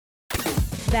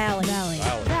Valley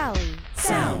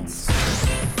Sounds.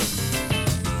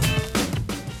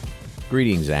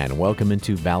 Greetings and welcome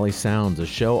into Valley Sounds, a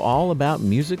show all about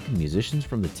music and musicians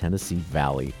from the Tennessee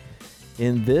Valley.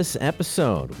 In this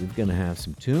episode, we're going to have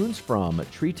some tunes from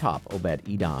Treetop, Obed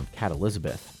Edom, Cat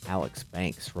Elizabeth, Alex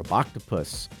Banks,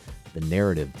 Roboctopus, The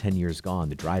Narrative, 10 Years Gone,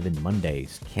 The Drive-In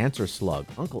Mondays, Cancer Slug,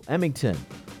 Uncle Emmington,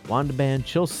 Wanda Band,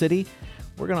 Chill City.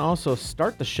 We're going to also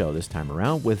start the show this time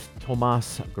around with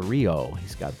Tomas Grillo.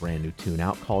 He's got a brand new tune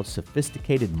out called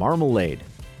Sophisticated Marmalade.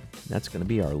 That's going to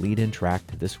be our lead-in track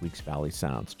to this week's Valley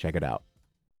Sounds. Check it out.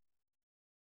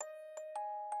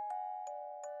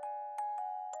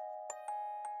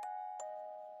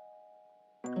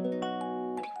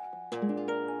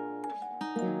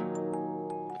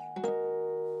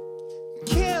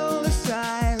 Kill the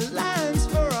silence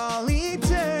for all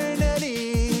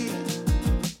eternity.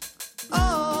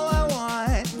 All I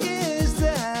want is to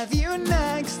have you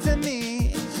next to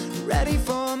me. Ready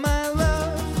for my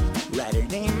love. Write her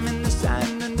name in the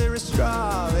sand under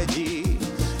astrology.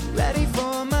 Ready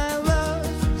for my love.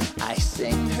 I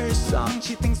sing her song,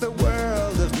 she thinks the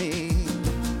world of me.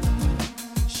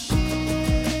 She's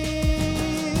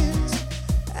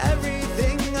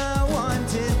everything I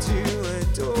wanted to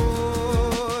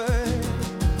adore.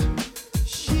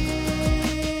 She's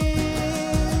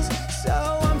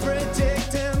so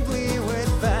unpredictably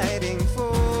worth fighting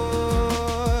for.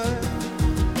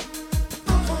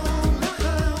 All I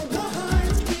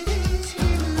want is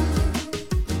you.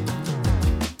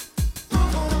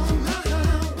 All I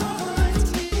want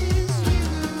is you.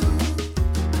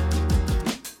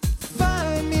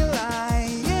 Find me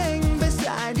lying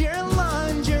beside your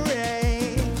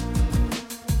lingerie.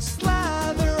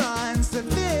 Slather on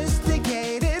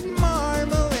sophisticated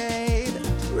marmalade.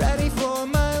 Ready for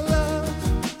my love.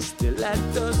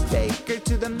 Stilettos take her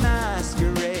to the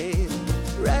masquerade.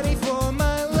 Ready for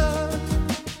my love.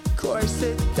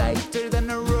 Corset tighter than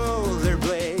a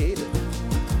rollerblade.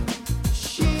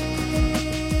 She's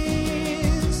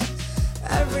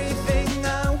everything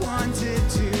I wanted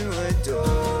to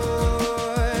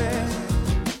adore.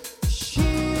 She's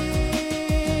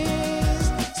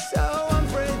so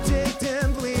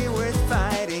unpredictably worth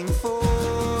fighting for.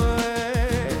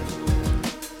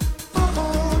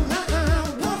 All I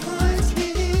want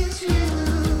is you.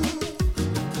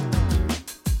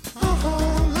 All I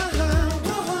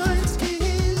want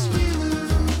is you.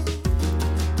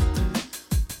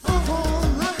 All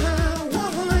I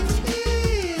want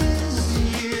is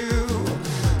you.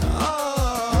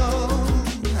 All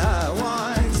I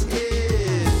want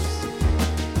is.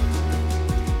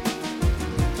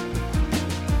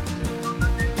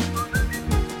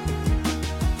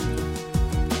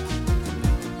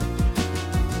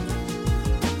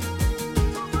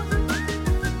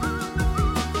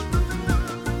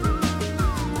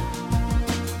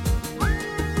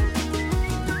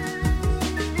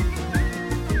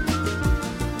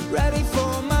 Ready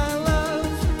for my love.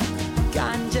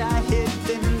 Ganja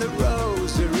hidden in the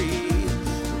rosary.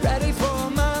 Ready for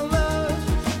my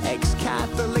love.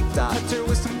 Ex-Catholic doctor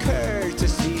with some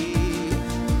courtesy.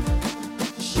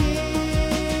 She's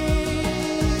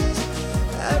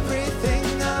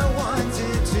everything I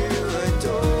wanted to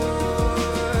adore.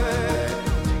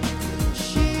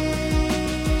 She's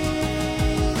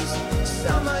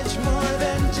so much more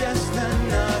than just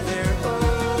another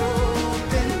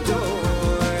open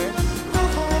door. All I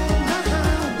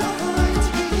want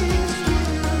is you.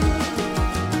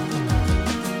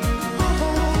 All I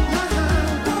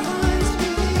want is you.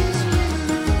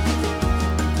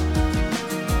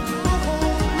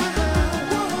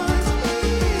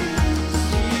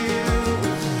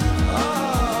 All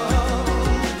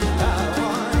I want is you. All I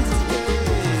want is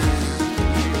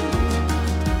you.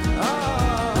 All I want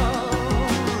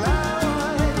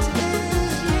is you.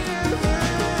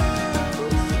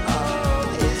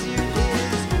 Oh, is you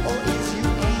is, or is you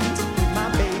ain't my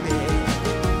baby.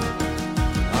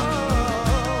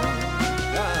 All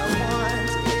I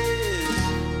want is.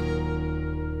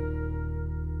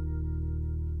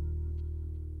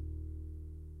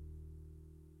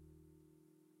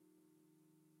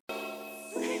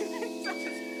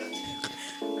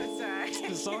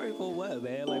 Sorry for what,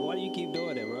 man? Like, why do you keep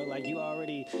doing it, bro? Like, you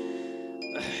already,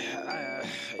 like,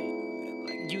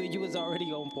 you was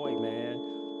already on point,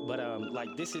 man. But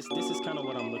like this is kind of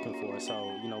what I'm looking for. So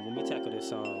when we tackle this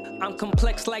song, I'm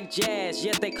complex like jazz,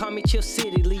 yet they call me Chill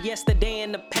City. Leave yesterday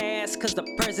in the past, cause the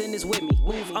present is with me.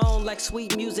 Move on like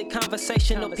sweet music,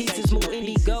 conversational pieces. Move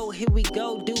indigo, here we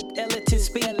go, Duke Ellington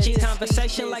speeches.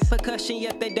 Conversation like percussion,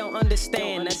 yet they don't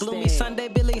understand. That gloomy Sunday,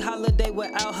 Billie Holiday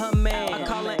without her man. I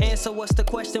call and answer, what's the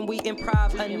question? We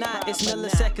improv or not? It's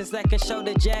milliseconds that can show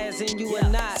the jazz in you or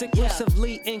not.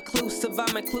 Exclusively inclusive,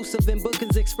 I'm inclusive in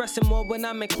bookings, expressing more when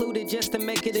I'm included just to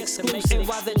make it exclusive. And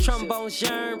while the trombones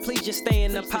yearn, please just stay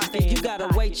in the pocket. You gotta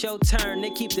wait your turn to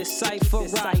keep this cipher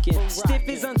rocking. Stiff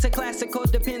is unto classical,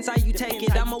 depends how you take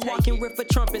it. I'm a walking riff for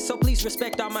trumpet, so please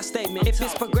respect all my statements. If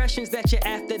it's progressions that you're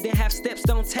after, then have steps,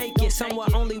 don't take it.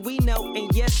 Somewhat only we know,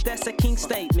 and yes, that's a king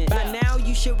statement. By now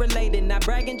you should relate it, not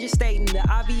bragging, just stating the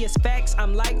obvious facts.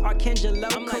 I'm like Arcangelo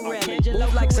Corelli.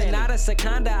 Move like Sonata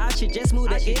Seconda, I should just move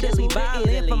to Italy.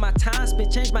 Violin for my time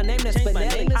spent, change my name to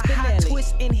Spinelli. I hot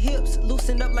twist in hips,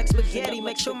 loosen up like spaghetti.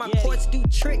 Make sure my chords do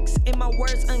tricks and my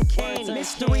words uncanny.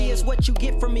 Mystery is what you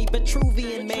get from me,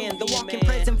 Vitruvian man. The walking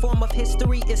present form of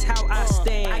history is how I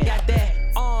stand. I got that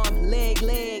arm, leg,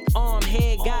 arm,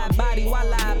 head, God, body.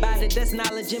 While I about it, that's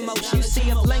knowledge in motion. You see,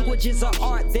 if languages are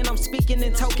art, then I'm speaking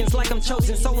in tokens like I'm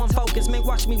chosen, so I'm focused. Man,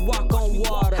 watch me walk on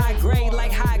water. High grade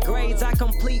like high grades, I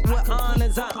complete with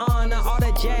honors. I honor all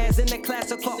the jazz and the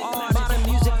classical art. Modern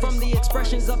music from the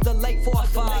expressions of the late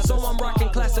forefathers. So I'm rocking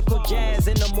classical jazz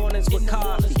in the mornings with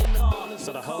coffee.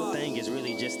 So the whole thing is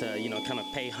really just to kind of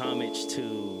pay homage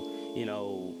to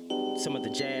some of the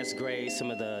jazz grades,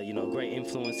 some of the great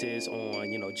influences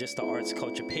on just the arts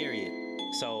culture period.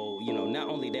 So not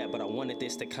only that, but I wanted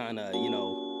this to kind of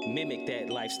mimic that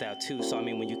lifestyle too. So I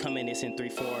mean, when you come in, it's in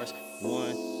 3/4.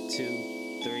 1,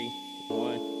 2, 3,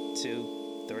 1,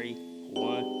 2, 3,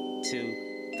 1,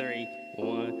 2, 3,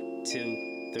 1,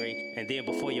 2, 3, and then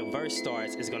before your verse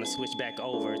starts, it's gonna switch back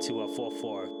over to a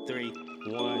 4/4. 3,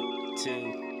 1,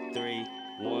 2, 3,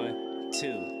 1,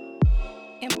 2.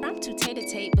 Impromptu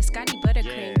tater-tate, biscotti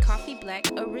buttercream, Yes. coffee black,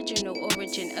 original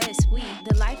origin, us, we.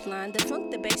 The lifeline, the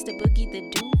funk, the bass, the boogie, the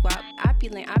doo-wop.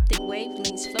 Opulent optic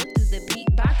wavelengths flow through the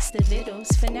beatbox, the vittles.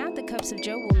 For now, the cups of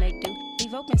Joe will make do.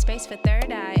 Leave open space for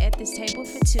third eye at this table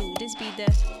for two. This be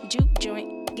the juke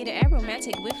joint. Get an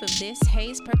aromatic whiff of this.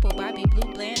 Haze, purple, Bobby,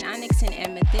 blue, bland, onyx, and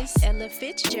amethyst. Ella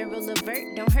Fitzgerald,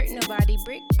 Levert, don't hurt nobody.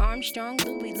 Brick, Armstrong,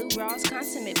 Louis, Lou Rawls,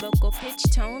 consummate vocal pitch,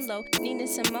 tone low. Nina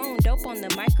Simone, dope on the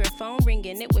microphone,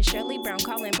 ringing. It was Shirley Brown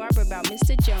calling Barbara about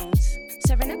Mr. Jones.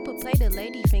 Serving up a plate of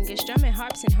lady fingers, strumming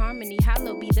harps in harmony.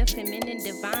 Hollow be the feminine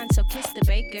divine, so kiss the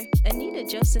baker. Anita,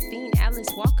 Josephine, Alice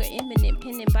Walker, imminent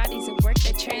penning bodies of work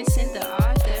that transcend the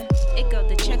author. It go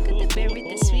the chuck of the berry,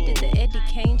 the sweet of the Eddie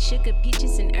Kane, sugar,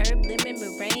 peaches, and herb, lemon,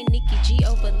 meringue, Nikki G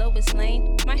over Lois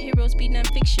Lane. My heroes be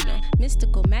non-fictional,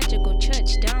 mystical, magical,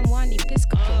 church, Don Juan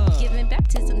Episcopal. Giving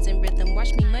baptisms in rhythm,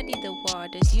 watch me muddy the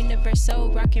waters.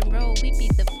 Universal, rock and roll, we be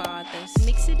the fathers.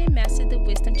 Mix it and master the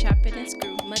wisdom, chop it and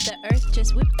screw. Mother Earth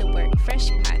just whip the work, fresh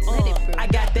pot, let it brew. I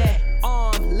got that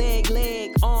arm, leg,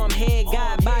 arm, head,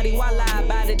 God, body. While I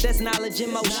about it, that's knowledge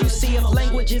in motion. You see, if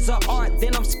languages are art,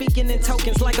 then I'm speaking in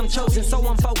tokens like I'm chosen, so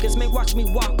I'm focused. Man, watch me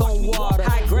walk on water.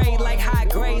 High grade like high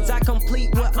grades, I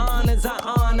complete with honors. I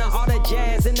honor all the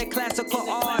jazz and the classical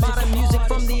art. Modern music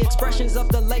from the expressions of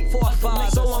the late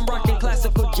forefathers. So I'm rocking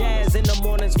classical jazz in the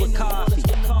mornings with coffee.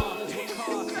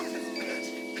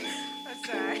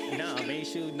 No, I mean,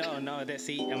 shoot, no, that's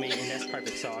and that's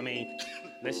perfect. So I mean,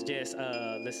 let's just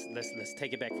let's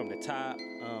take it back from the top.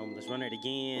 Let's run it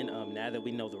again. Now that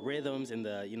we know the rhythms and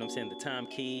the the time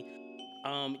key.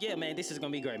 Yeah, man, this is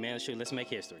gonna be great, man. Shoot, let's make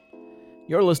history.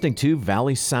 You're listening to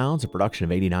Valley Sounds, a production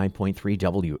of 89.3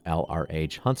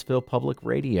 WLRH Huntsville Public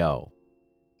Radio.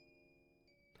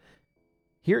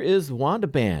 Here is Wanda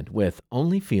Band with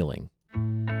Only Feeling.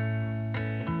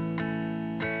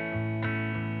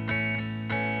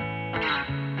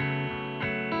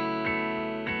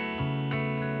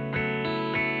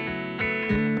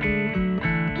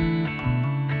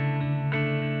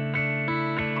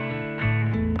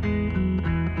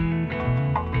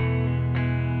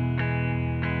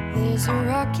 There's a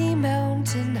rocky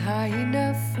mountain high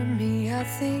enough for me, I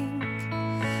think.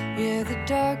 Yeah, the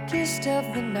darkest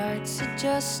of the nights are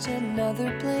just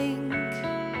another blink.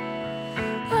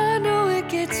 I know it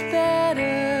gets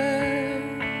better.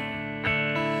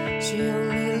 She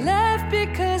only left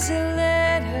because I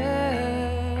let her.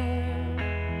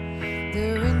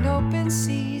 They're in open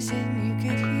season, you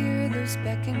could hear those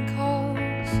beck and calls.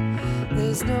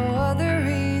 There's no other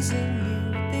reason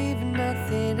you leave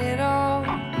nothing at all.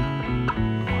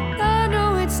 I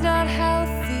know it's not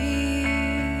healthy,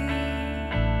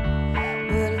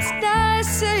 but it's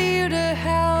nice of you to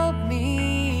help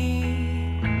me.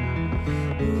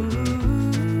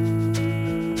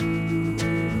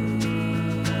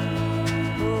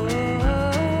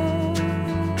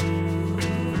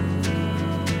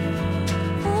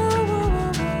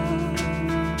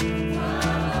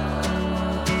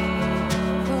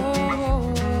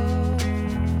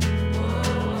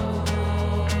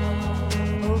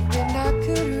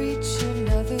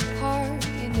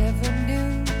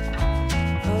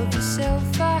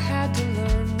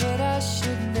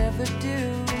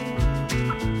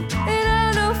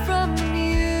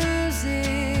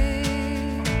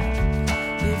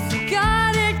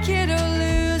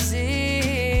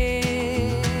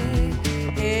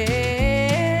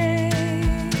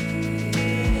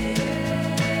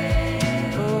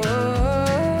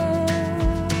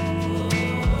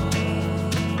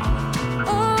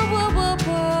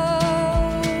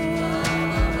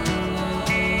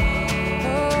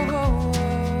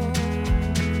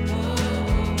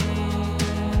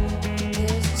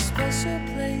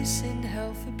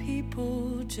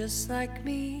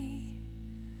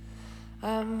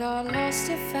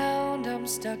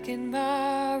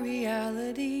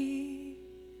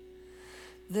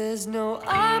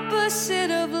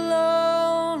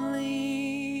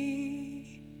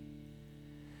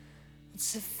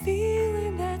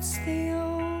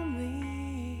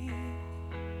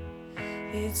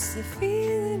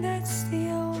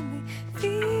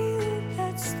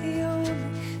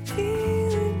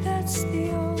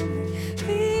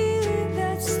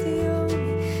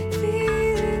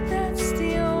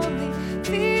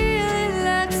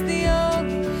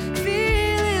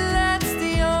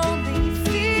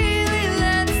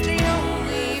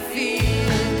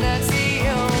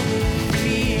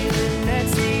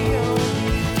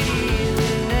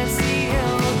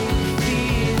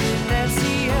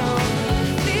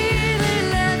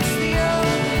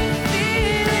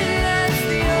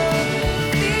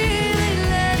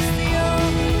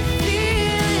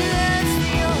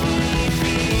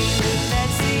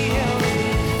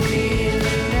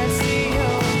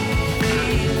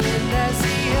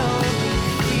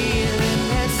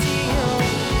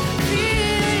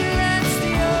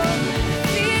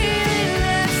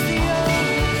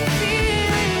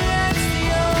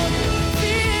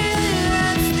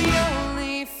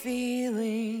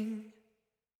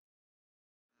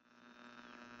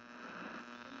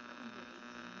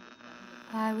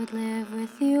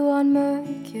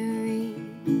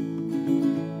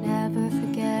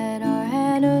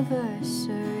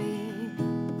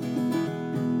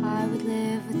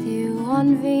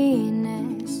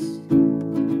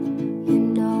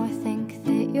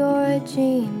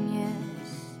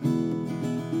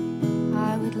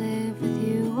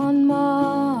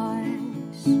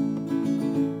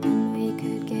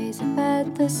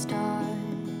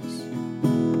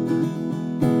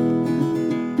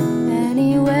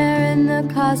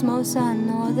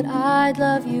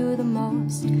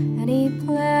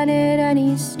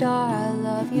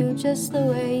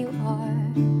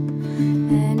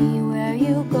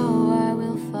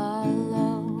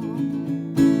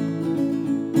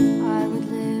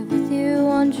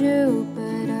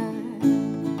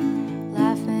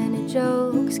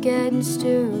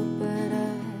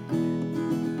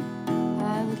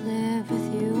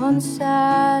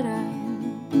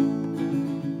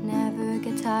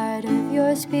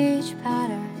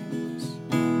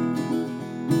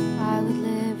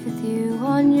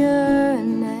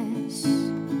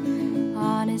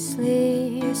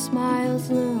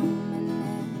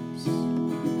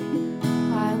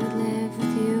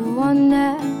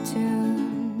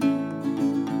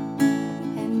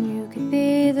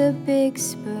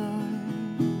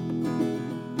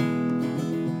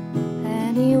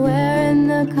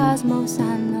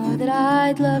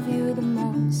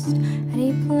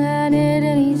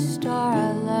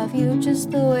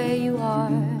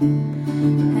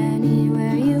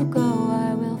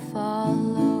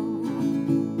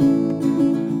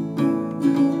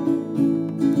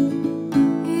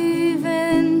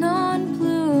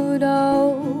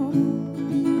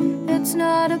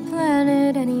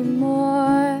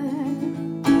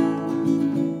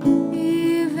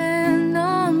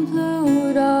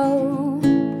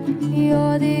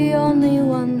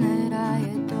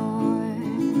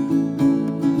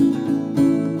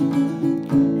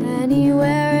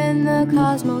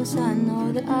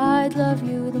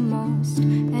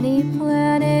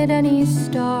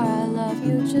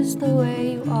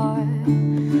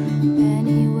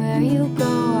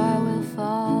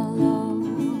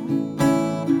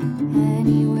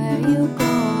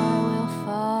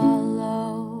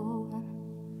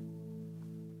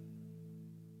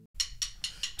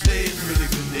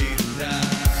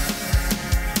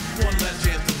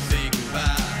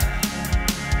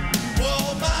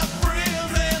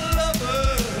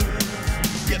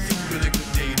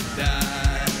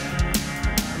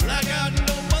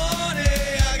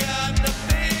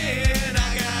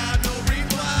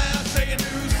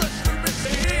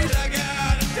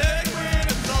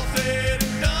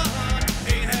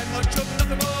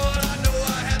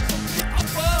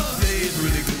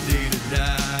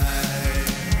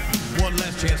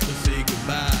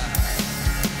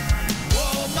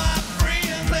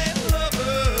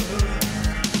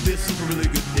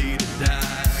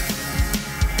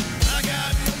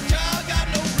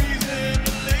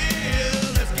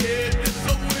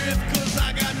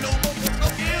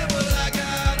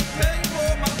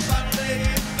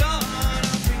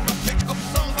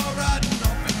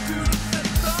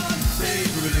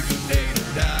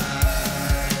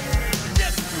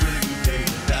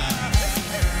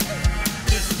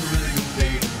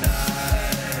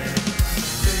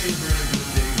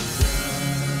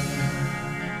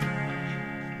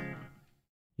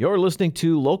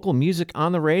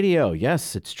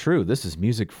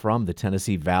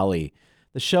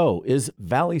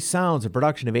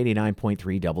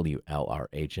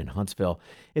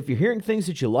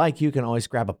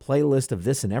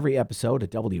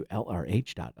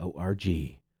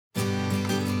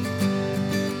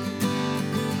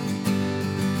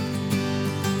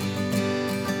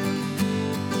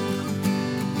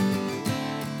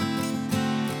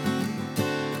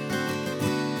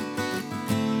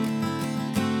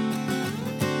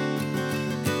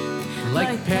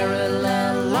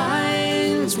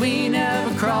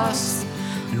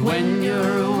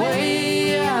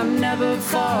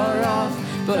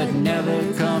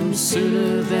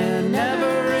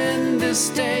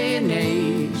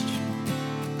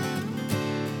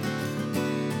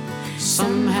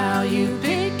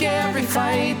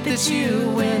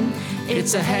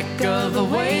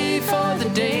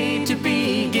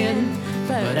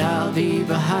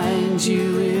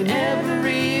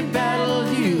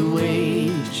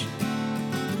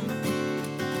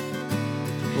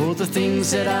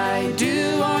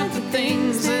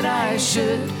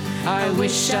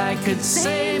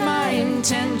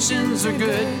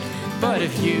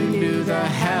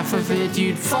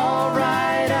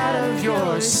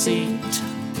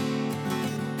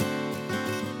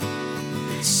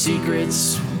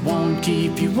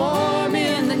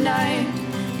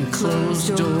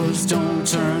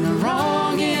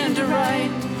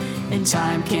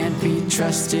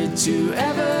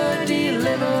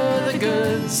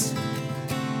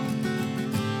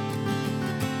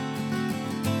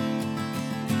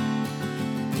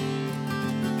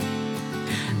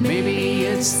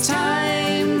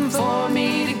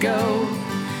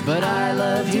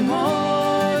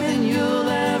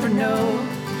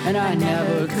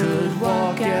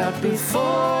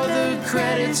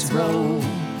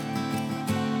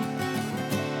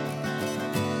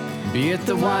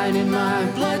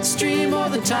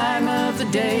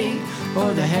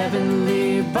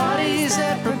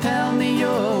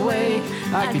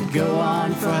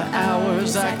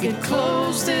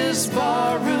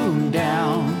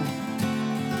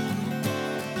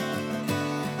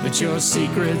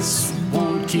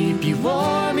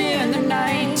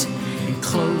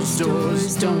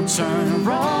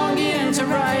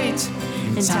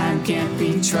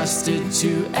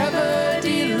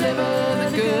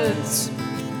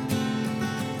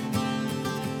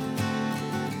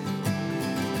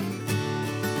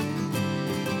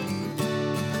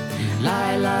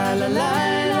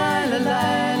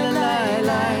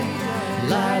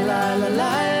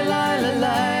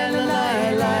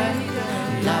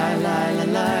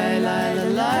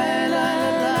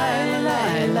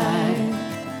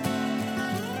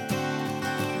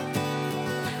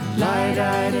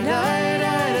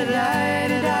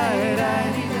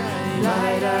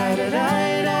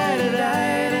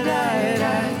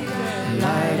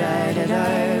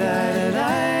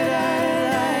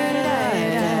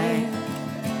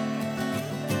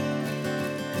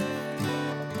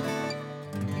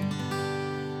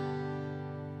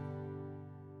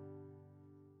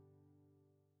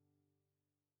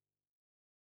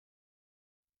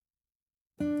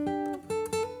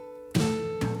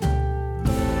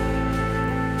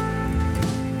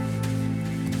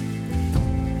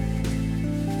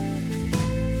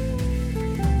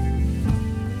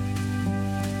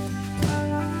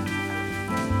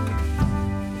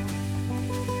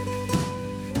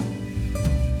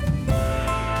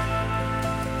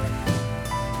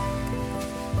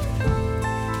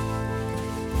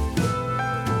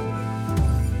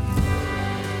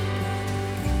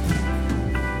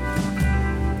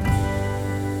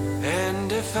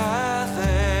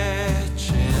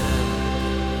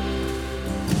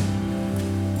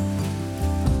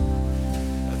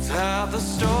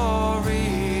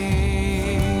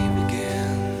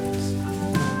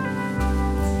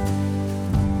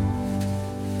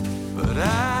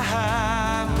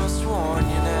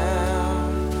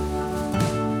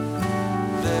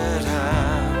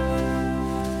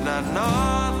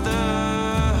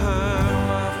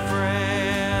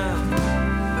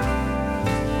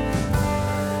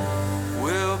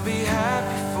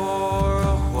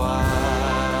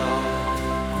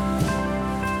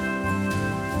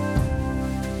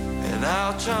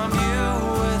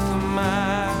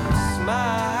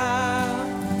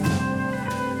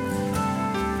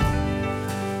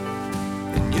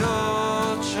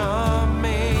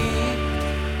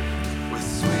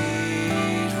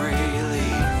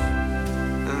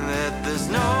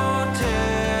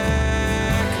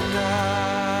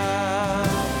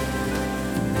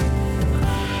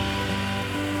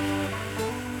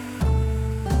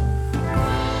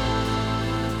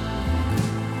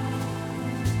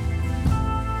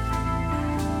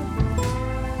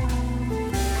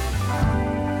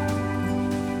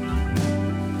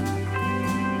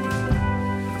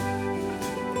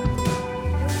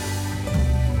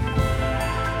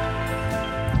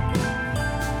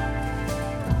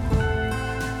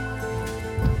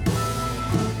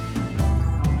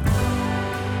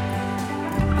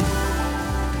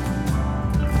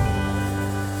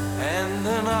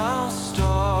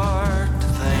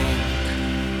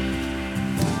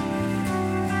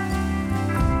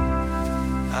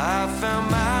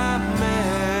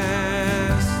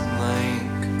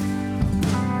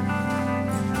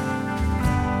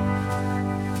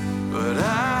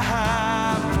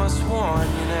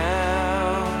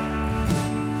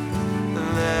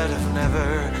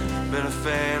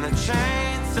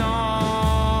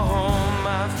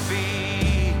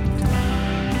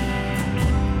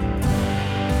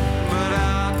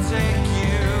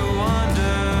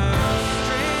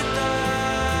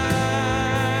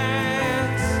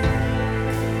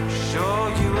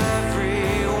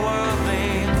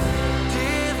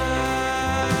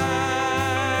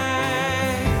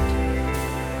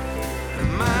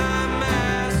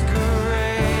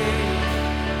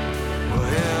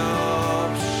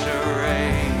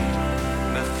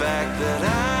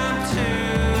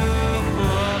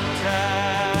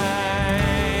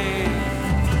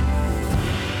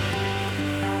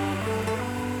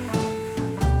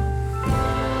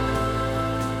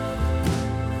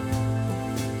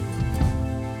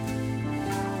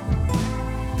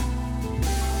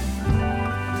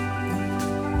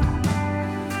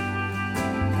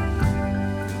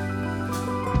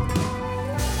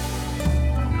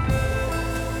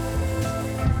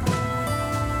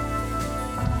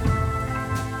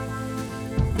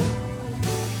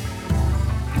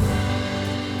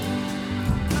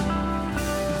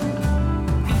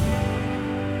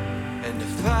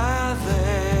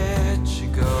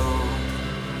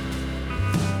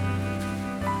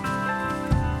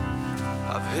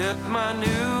 my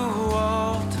new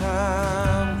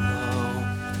all-time low.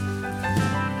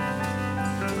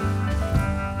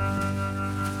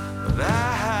 But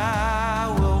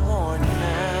I will warn you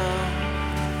now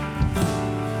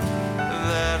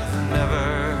that I've never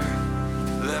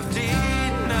left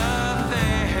enough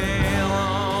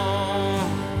alone.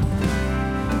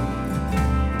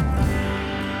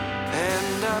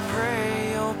 And I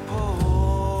pray you'll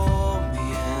pull me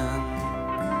in.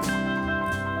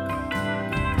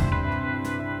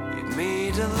 Lead me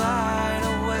to light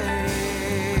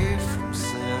away from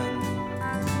sin.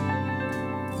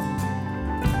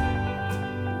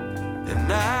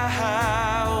 And I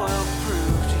will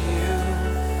prove to you,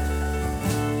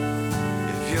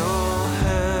 if you'll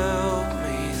help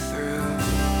me through,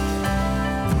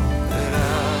 that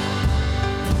I'll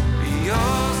be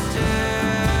yours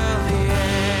till the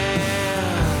end.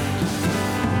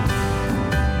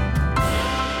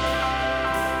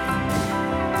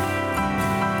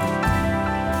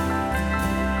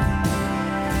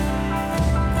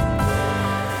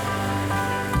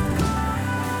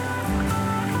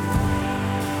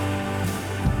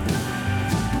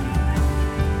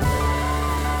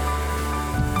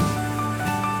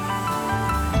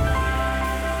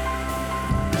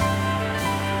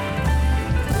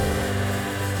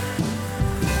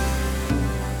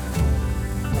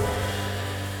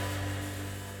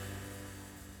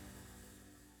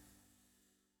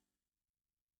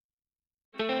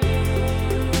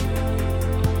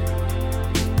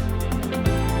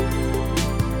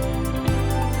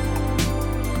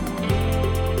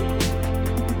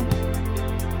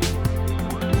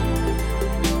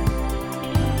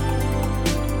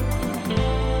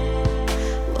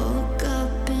 Woke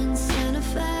up in Santa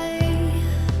Fe,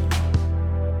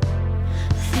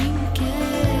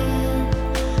 thinking,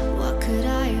 what could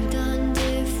I have done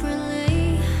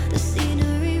differently? The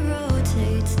scenery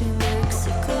rotates, New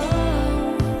Mexico.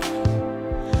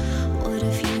 What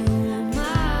if you were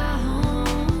my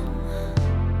home?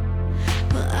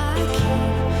 Well, I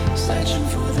keep searching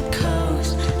for the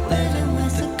coast, living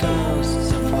with the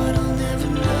ghosts of what I'll never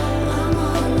know. I'm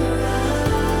on the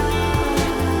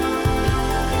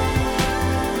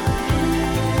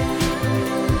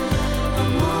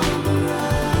I'm on the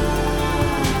run.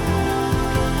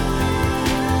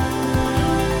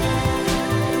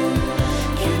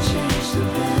 Can't change the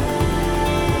past.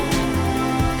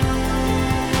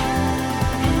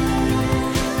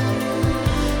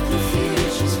 The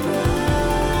future's bright.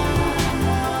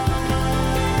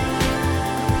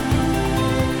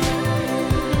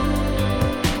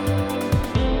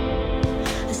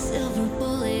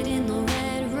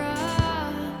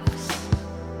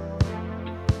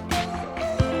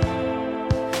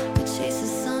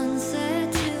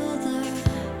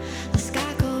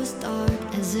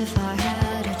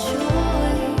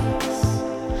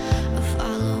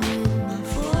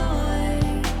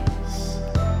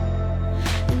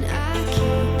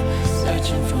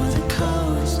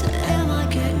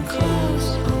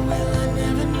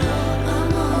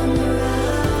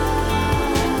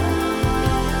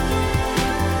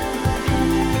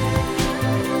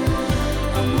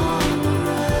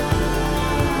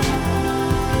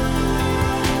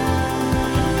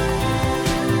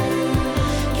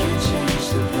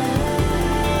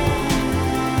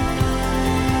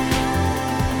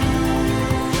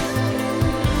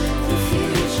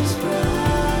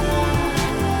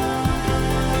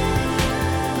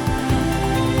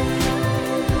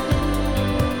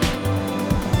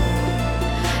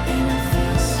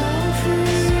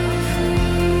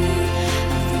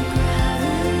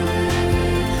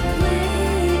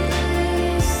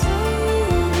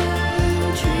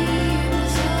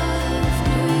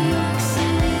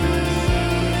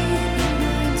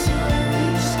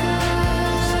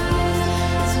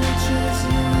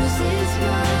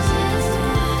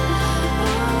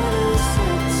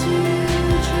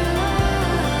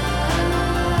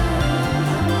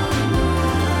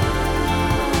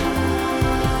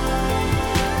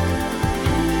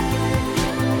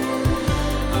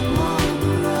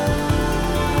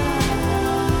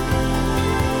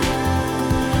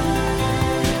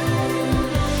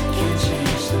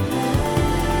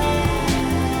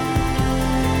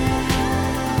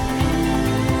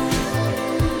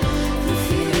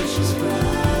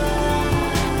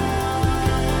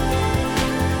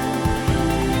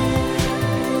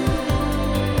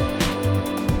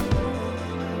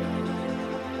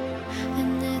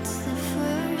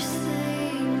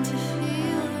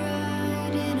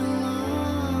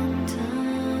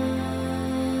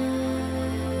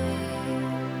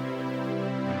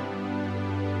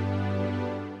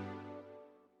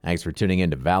 Thanks for tuning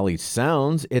in to Valley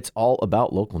Sounds. It's all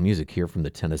about local music here from the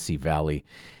Tennessee Valley.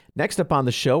 Next up on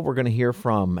the show, we're going to hear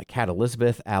from Cat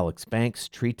Elizabeth, Alex Banks,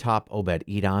 Treetop, Obed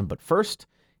Edon. But first,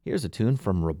 here's a tune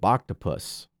from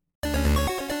Roboctopus.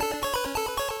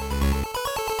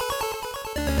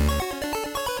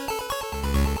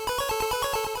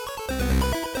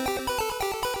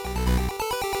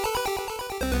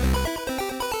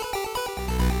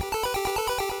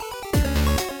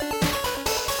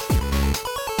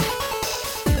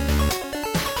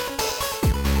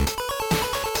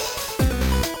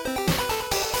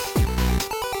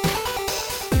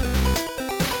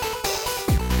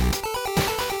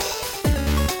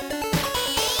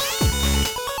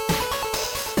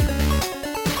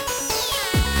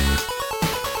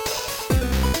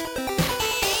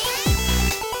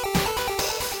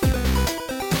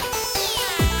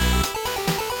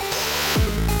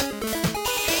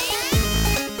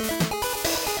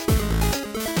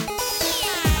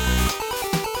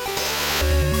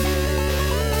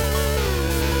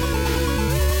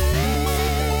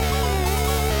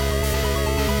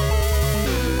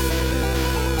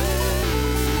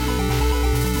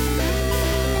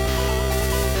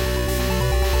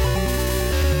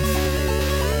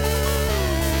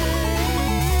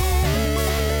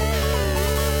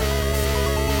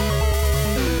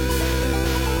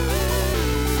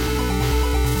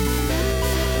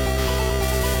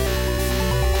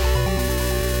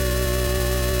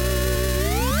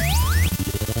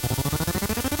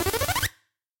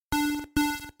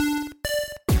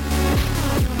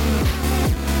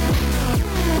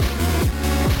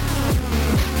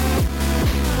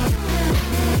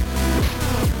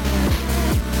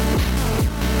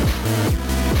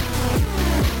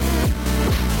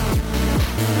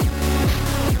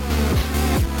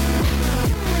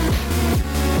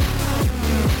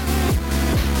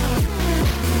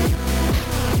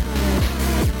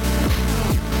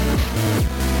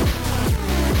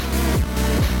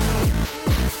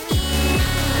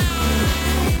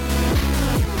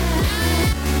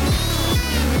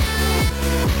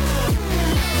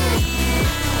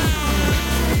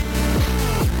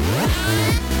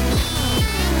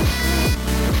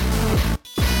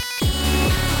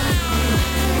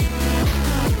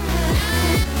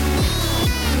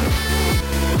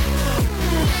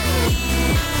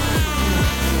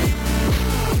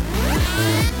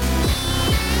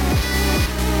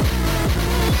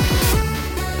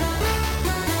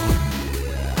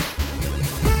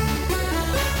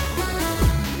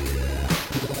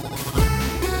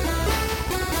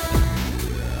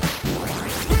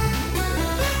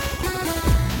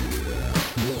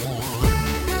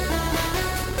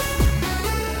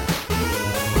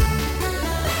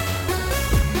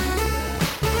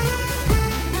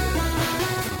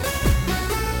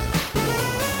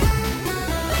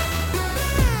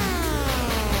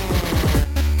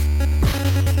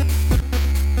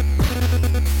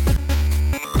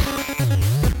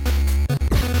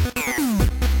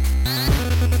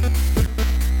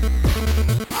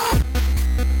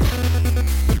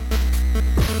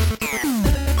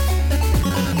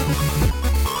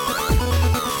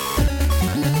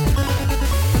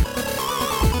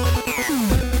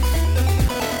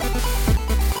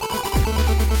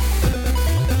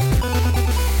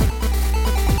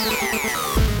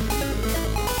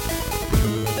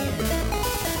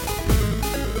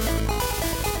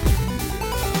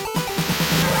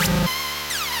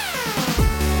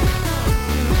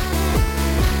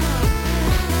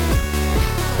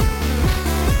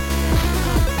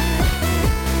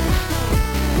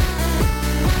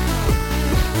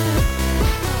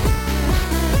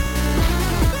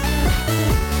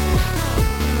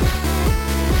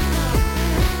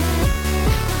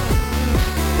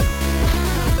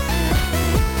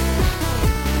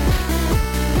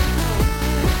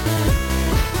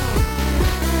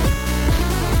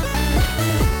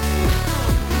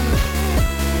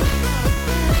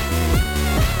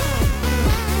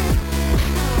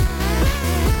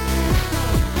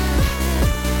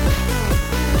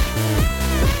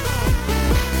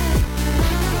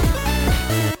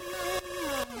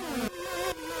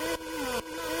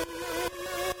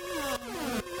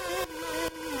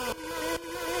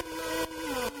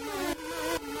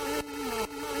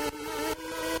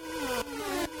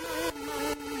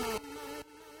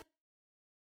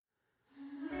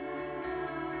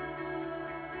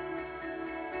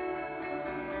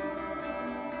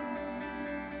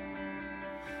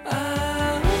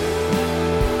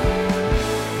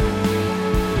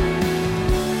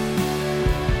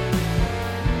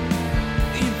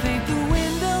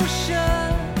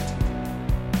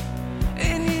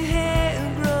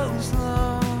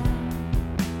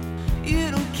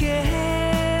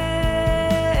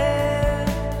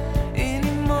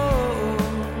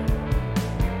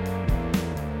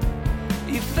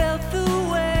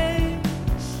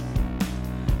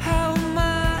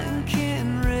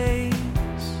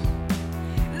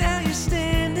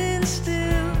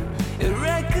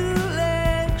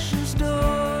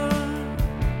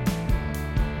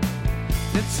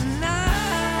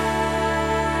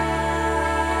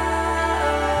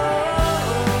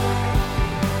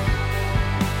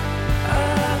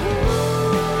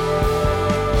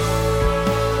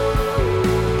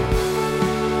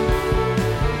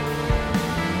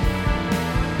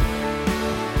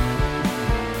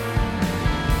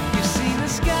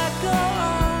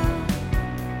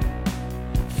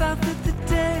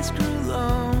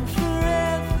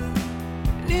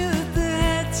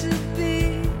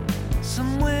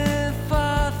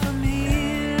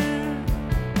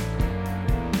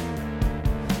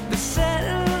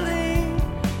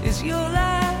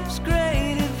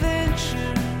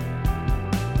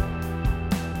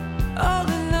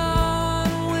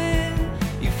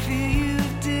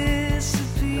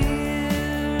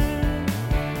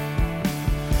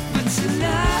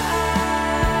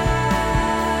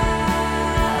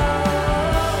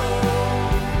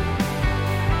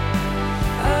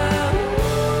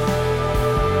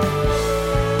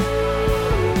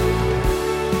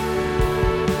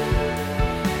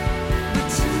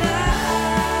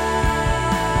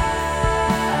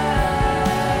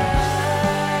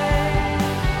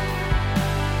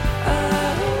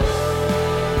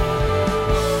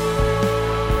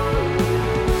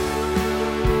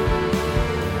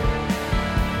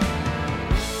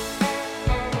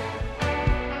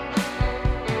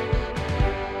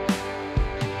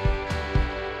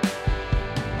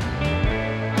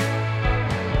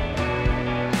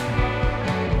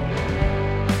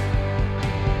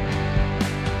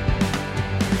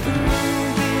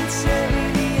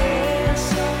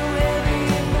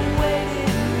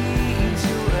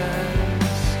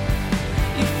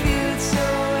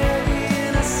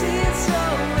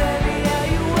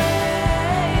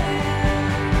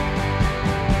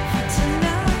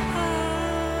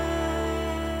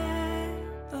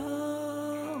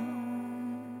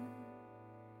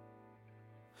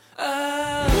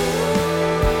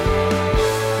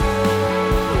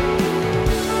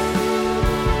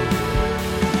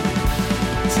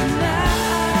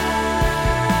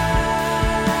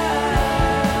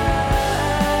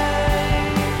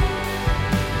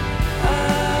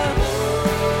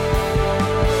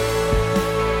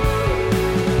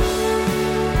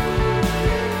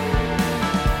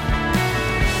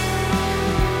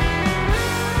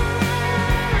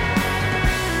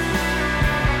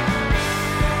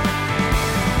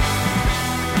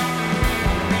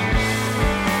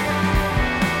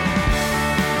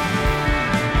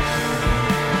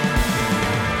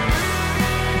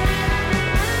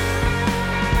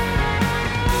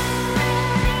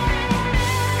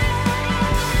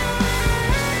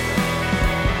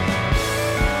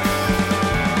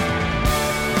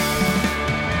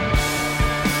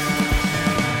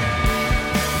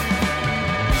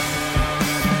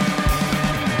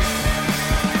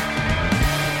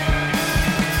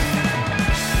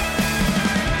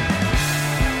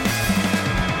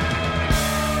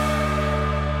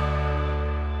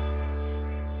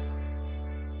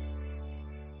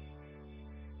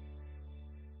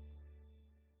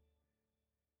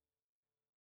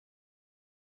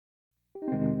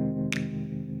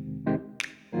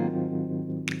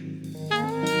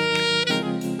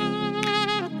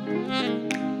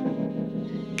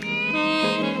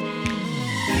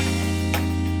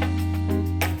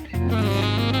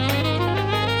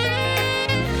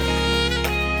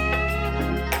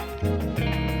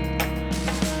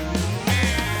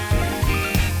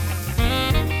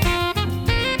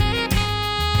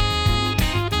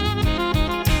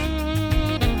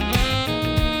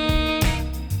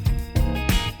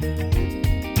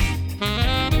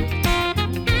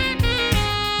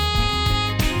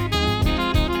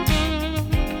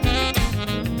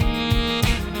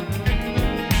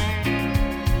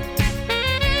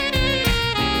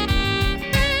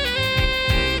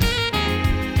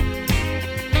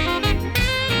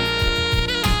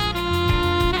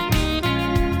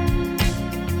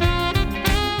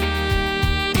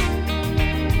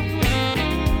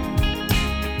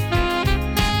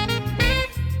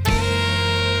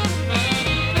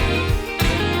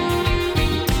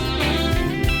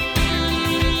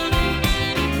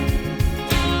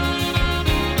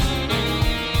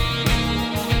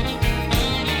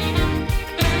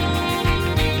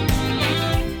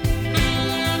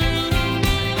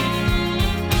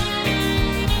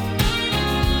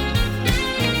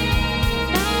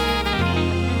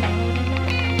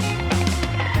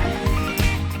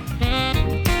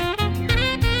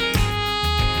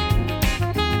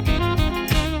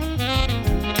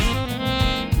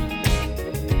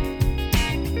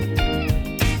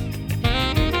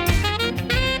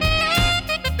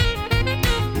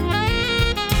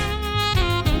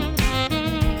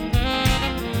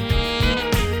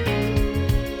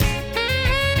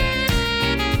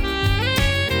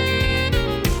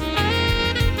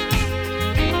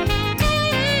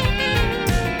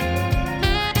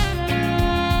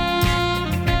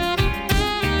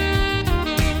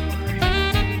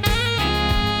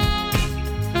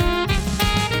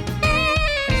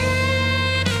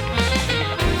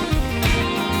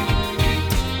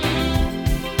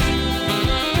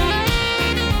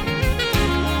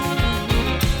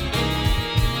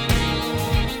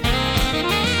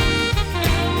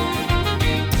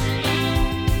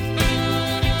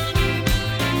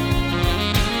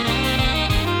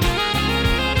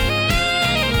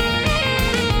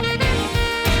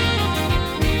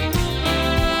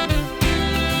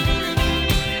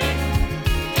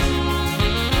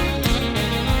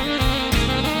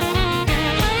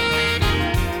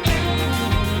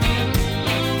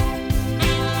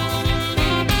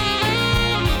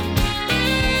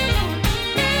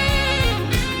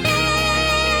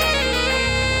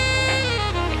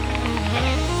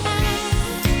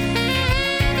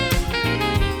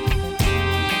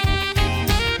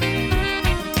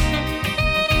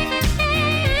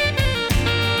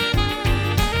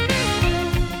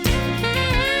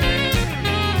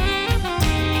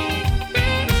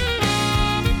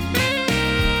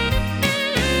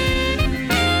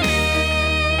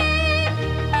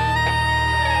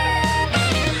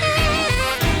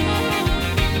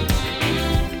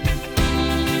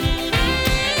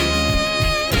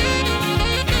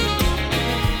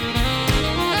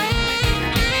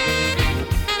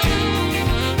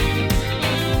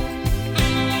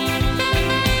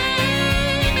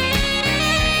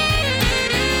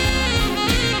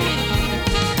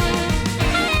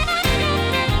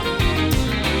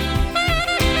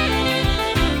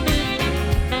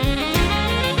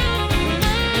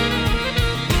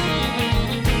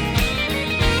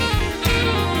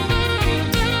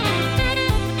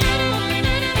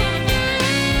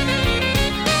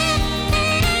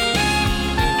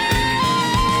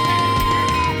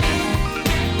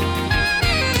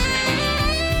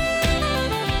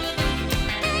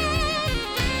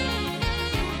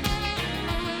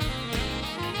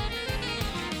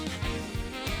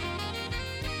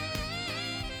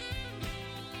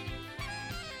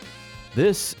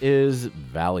 This is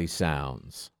Valley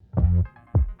Sounds.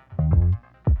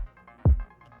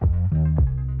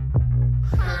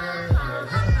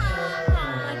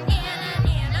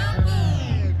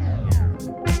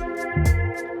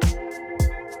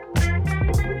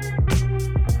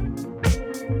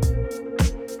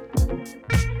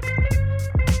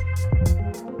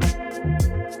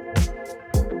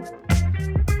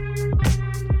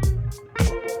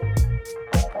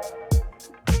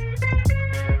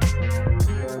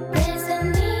 There's a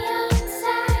neon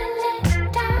sign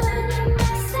lit down in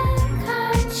my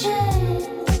subconscious.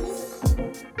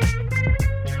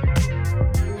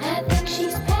 I think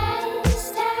she's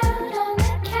passed out on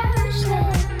the couch,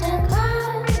 left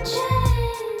unconscious.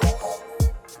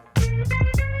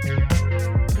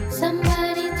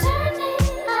 Somebody turn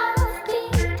it off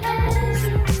because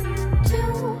it's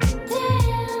too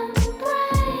damn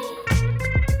bright.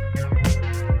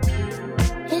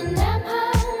 And I'm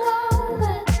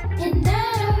hungover, and I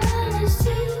don't wanna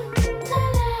see the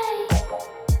light.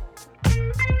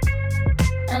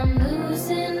 I'm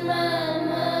losing my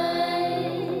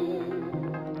mind.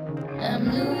 I'm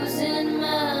losing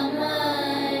my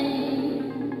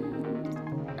mind.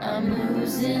 I'm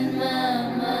losing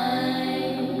my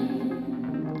mind.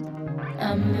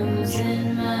 I'm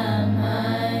losing my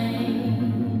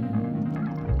mind.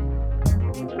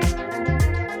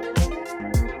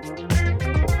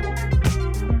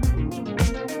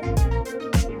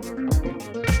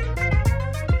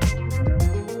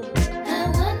 I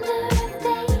wonder if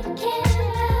they can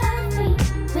love me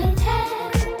with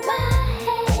half my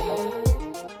head.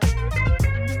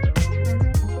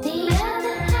 The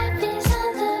other half is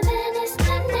on the Venice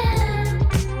Canal,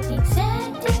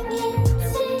 exacting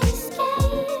its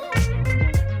escape.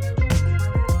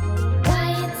 Why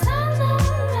it's on the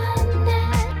run, I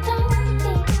don't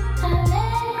think I'll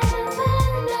ever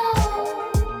know.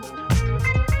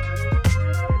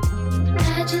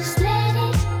 I just let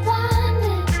it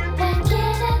wander. I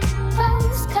get a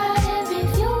postcard every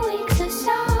few weeks or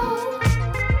so.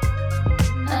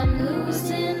 I'm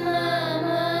losing my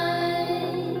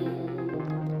mind.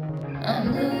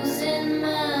 I'm losing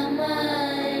my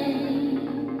mind.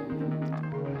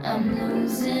 I'm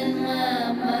losing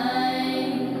my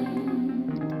mind.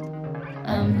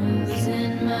 I'm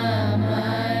losing my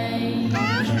mind.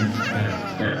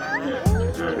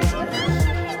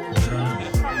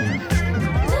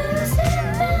 Losing my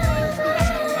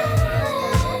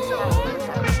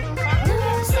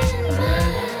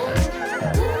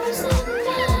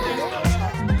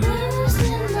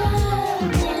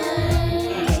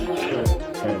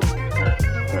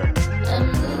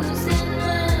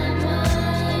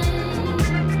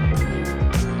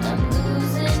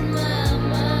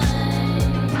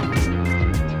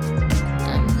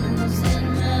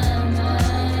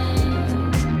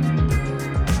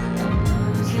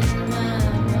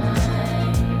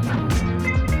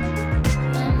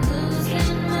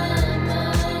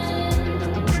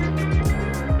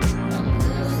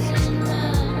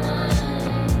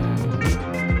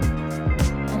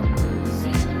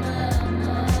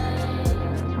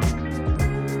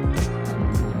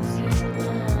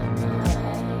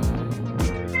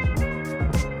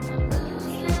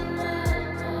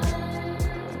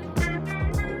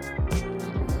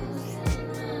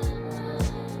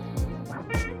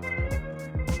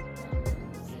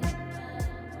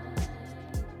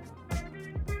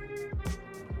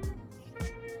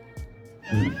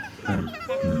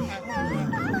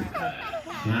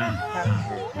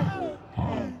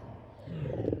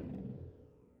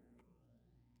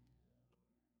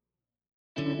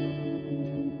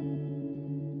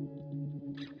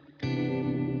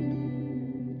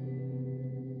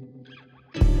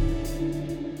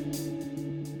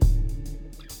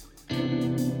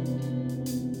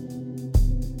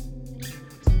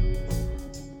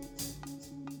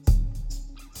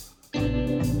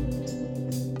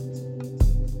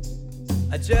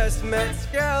I just met this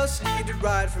girl, she did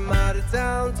right from out of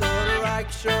town. Told her I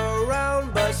could show her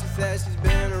around, but she said she's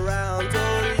been around.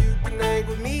 Told her you can hang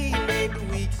with me, maybe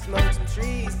we can smoke some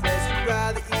trees. Said she'd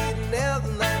rather eat an nail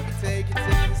than